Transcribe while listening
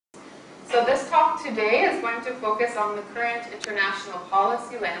So this talk today is going to focus on the current international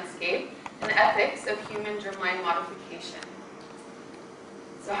policy landscape and ethics of human germline modification.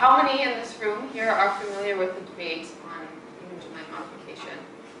 So how many in this room here are familiar with the debate on human germline modification?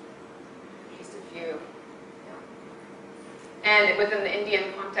 Just a few. Yeah. And within the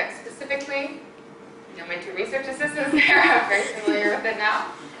Indian context specifically, my two research assistants there are very familiar with it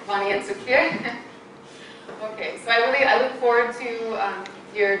now, Vani and Sukhir. Okay, so I look forward to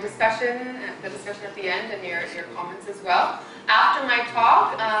your discussion, the discussion at the end, and your comments as well. After my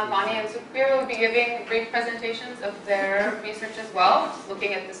talk, Vani and Sukhir will be giving brief presentations of their research as well,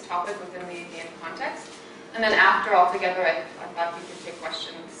 looking at this topic within the Indian context. And then after, altogether, I thought we could take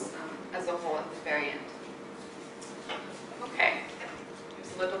questions as a whole at the very end. Okay,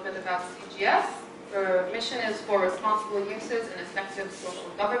 here's a little bit about CGS. Our mission is for responsible uses and effective social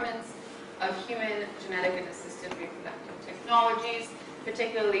governance of human genetic and assisted reproductive technologies,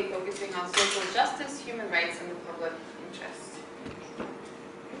 particularly focusing on social justice, human rights, and the public interest.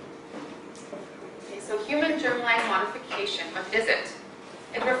 Okay, so human germline modification, what is it?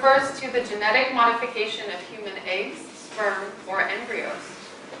 It refers to the genetic modification of human eggs, sperm, or embryos.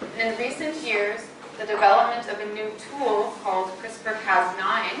 And in recent years, the development of a new tool called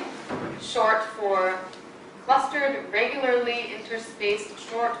CRISPR-Cas9, short for clustered, regularly interspaced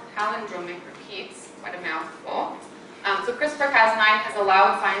short palindromic repeats, quite a mouthful. So CRISPR-Cas9 has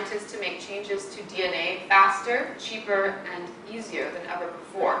allowed scientists to make changes to DNA faster, cheaper, and easier than ever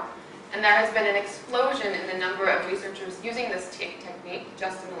before. And there has been an explosion in the number of researchers using this technique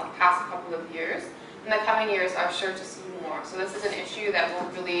just in the past couple of years. And the coming years are sure to see more. So this is an issue that will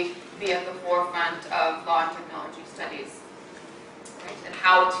really be at the forefront of law and technology studies, right? And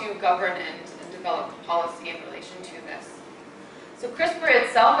how to govern and develop policy in relation to this. So CRISPR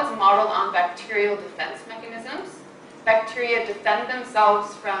itself is modeled on bacterial defense mechanisms. Bacteria defend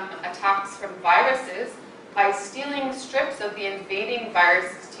themselves from attacks from viruses by stealing strips of the invading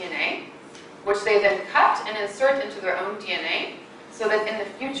virus's DNA, which they then cut and insert into their own DNA, so that in the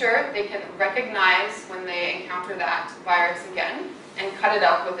future they can recognize when they encounter that virus again and cut it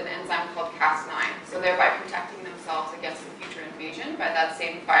up with an enzyme called Cas9, so thereby protecting themselves against the future invasion by that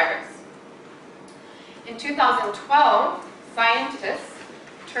same virus. In 2012, scientists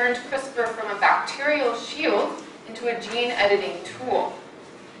turned CRISPR from a bacterial shield into a gene editing tool.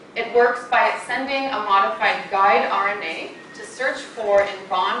 It works by sending a modified guide RNA to search for and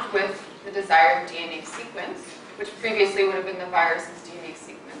bond with the desired DNA sequence, which previously would have been the virus's DNA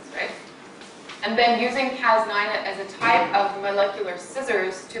sequence, right? And then using Cas9 as a type of molecular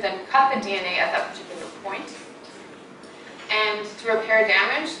scissors to then cut the DNA at that particular point. And to repair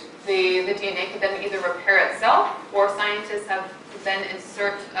damage, the DNA could then either repair itself, or scientists have then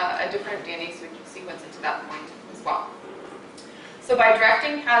insert a different DNA sequence into that point as well. So by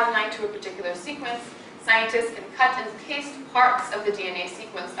directing Cas9 to a particular sequence, scientists can cut and paste parts of the DNA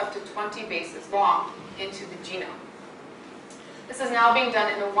sequence up to 20 bases long into the genome. This is now being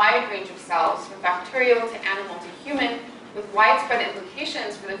done in a wide range of cells, from bacterial to animal to human, with widespread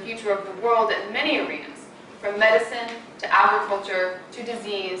implications for the future of the world in many arenas, from medicine to agriculture to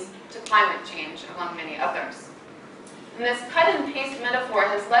disease to climate change, among many others. And this cut and paste metaphor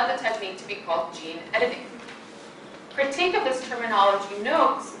has led the technique to be called gene editing. Critique of this terminology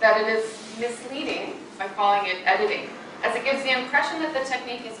notes that it is misleading by calling it editing, as it gives the impression that the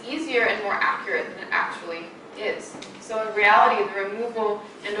technique is easier and more accurate than it actually is. So in reality, the removal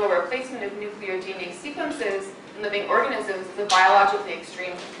and or replacement of nuclear DNA sequences in living organisms is a biologically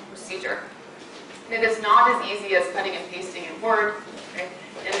extreme procedure. And it is not as easy as cutting and pasting in Word, right?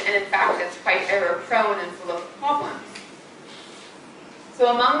 And in fact, it's quite error-prone and full of problems. So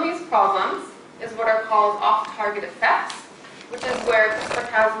among these problems is what are called off-target effects, which is where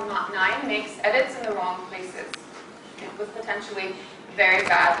CRISPR-Cas9 makes edits in the wrong places, with potentially very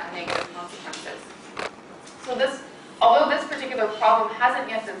bad and negative consequences. So although this particular problem hasn't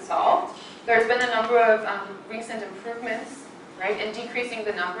yet been solved, there's been a number of recent improvements, right, in decreasing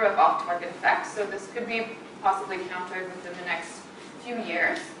the number of off-target effects. So this could be possibly countered within the next few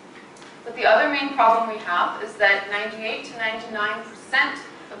years. But the other main problem we have is that 98 to 99%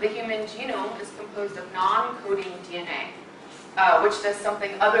 of the human genome is composed of non-coding DNA, which does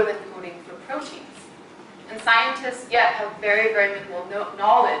something other than coding for proteins. And scientists yet have very, very minimal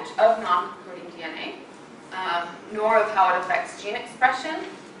knowledge of non-coding DNA, nor of how it affects gene expression,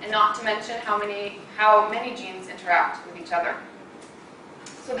 and not to mention how many genes interact with each other.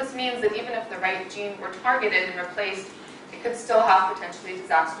 So this means that even if the right gene were targeted and replaced, it could still have potentially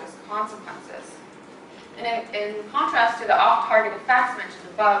disastrous consequences. And in contrast to the off-target effects mentioned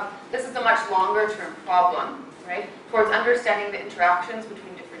above, this is a much longer-term problem, right, towards understanding the interactions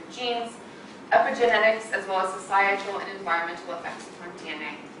between different genes, epigenetics, as well as societal and environmental effects upon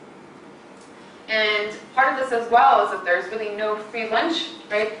DNA. And part of this as well is that there's really no free lunch,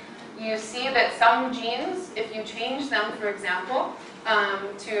 right? You see that some genes, if you change them, for example,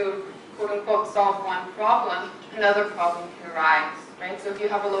 to quote-unquote solve one problem, another problem can arise, right? So if you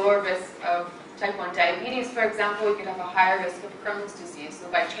have a lower risk of type 1 diabetes, for example, you could have a higher risk of Crohn's disease.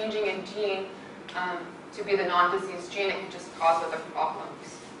 So by changing a gene to be the non-disease gene, it can just cause other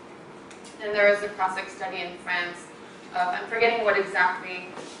problems. And there is a classic study in France of, I'm forgetting what exactly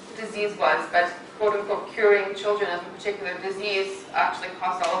the disease was, but quote-unquote curing children of a particular disease actually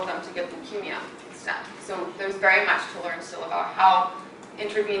caused all of them to get leukemia instead. So there's very much to learn still about how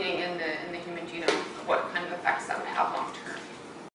intervening in the human genome, what kind of effects that would have long term.